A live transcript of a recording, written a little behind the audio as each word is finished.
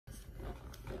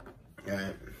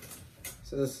Alright,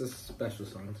 so this is a special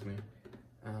song to me.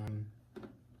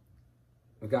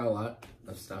 We've got a lot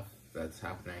of stuff that's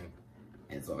happening,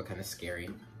 and it's all kind of scary.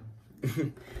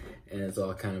 And it's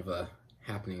all kind of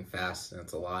happening fast, and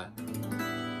it's a lot.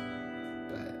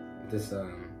 But this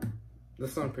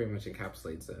song pretty much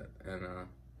encapsulates it, and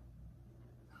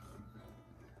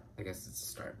I guess it's a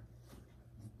start.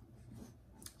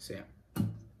 So yeah,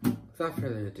 without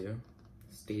further ado,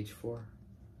 stage 4,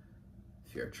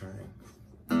 if you're trying.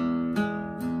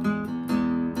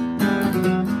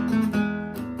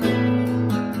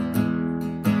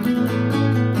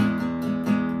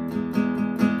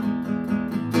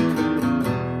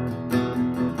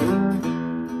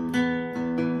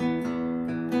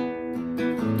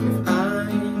 If I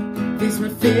face my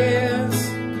fears,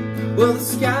 will the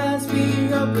skies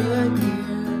be open here?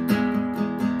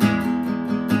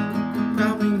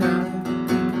 Probably not.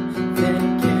 Then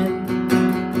again,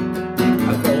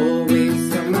 I've always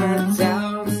got my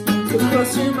doubts so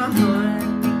close to my heart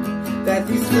that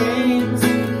these flames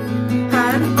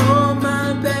hide all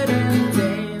my better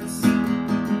days.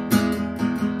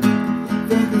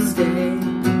 Then they stay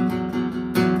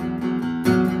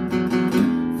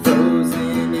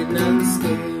frozen and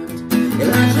unscathed,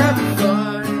 and I travel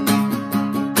far,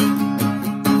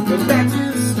 go back to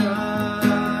the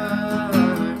start,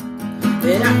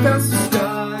 and I found some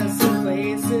stars in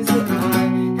places that I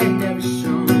had never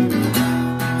shown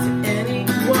to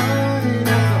anyone, and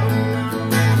I don't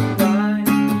know why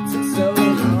it took so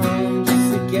long just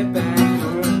to get back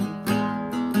home.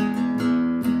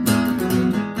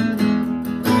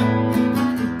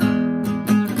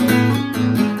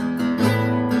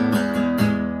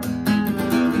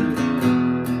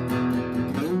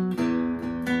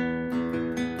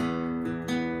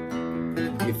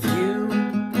 If you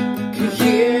could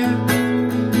hear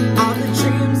all the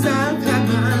dreams I've had,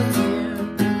 my dear,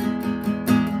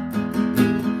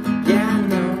 yeah, I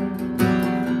know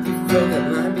you've felt that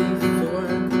line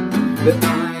before, but I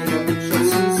never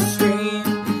trust the stream,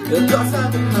 the thoughts of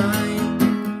the mind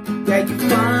that you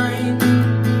find.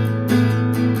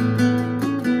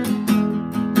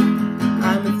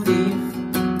 I'm a thief,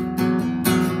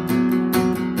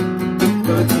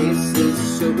 but a taste is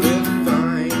so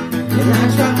refined, and I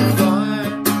travel far,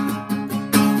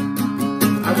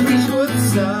 I reach for the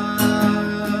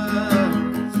stars,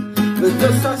 but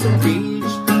those stars don't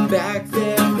reach back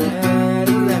there that I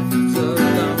left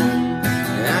alone.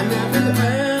 And I never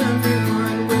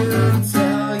everyone will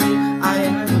tell you I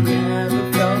have never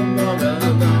felt more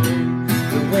alone.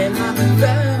 But when I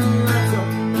fell, I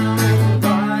don't know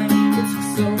why it took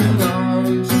so long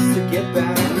just to get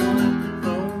back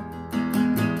home.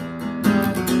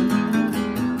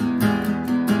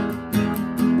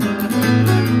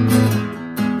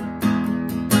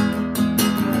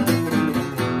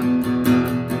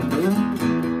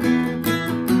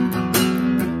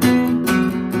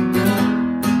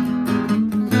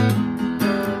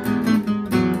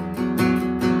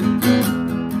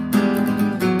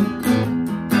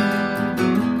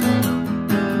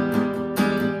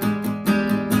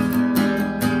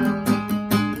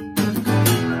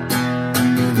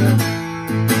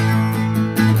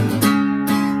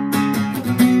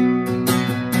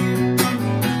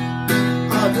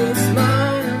 All these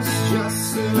miles just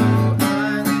so I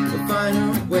will find a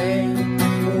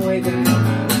way that I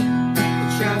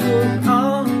travel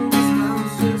all these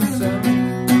miles just so.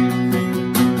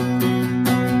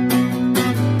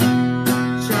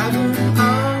 Travel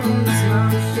all these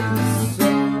miles just